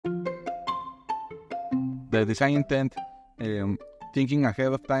the design intent, thinking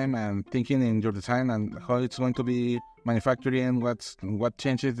ahead of time and thinking in your design and how it's going to be manufactured and what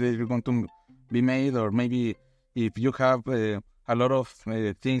changes they're going to be made, or maybe if you have a lot of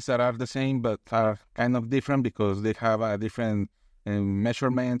things that are the same but are kind of different because they have different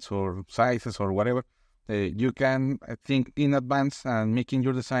measurements or sizes or whatever, you can think in advance and making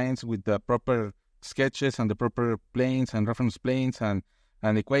your designs with the proper sketches and the proper planes and reference planes and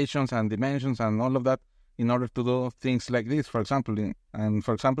equations and dimensions and all of that in order to do things like this, for example. And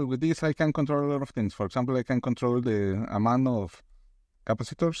for example, with this, I can control a lot of things. For example, I can control the amount of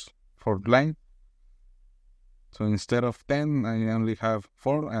capacitors for line. So instead of 10, I only have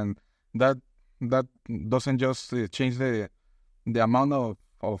 4, and that doesn't just change the amount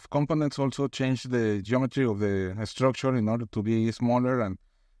of components, also change the geometry of the structure in order to be smaller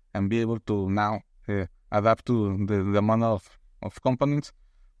and be able to now adapt to the amount of components.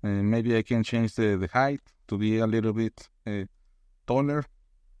 Maybe I can change the height to be a little bit taller.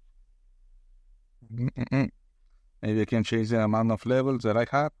 Maybe I can change the amount of levels that I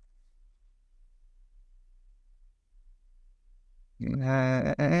have.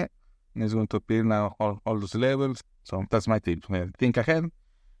 It's going to appear now all those levels. So that's my tip. Think ahead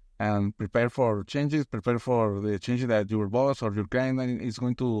and prepare for changes. Prepare for the changes that your boss or your client is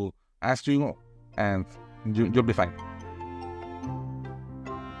going to ask you, and you'll be fine.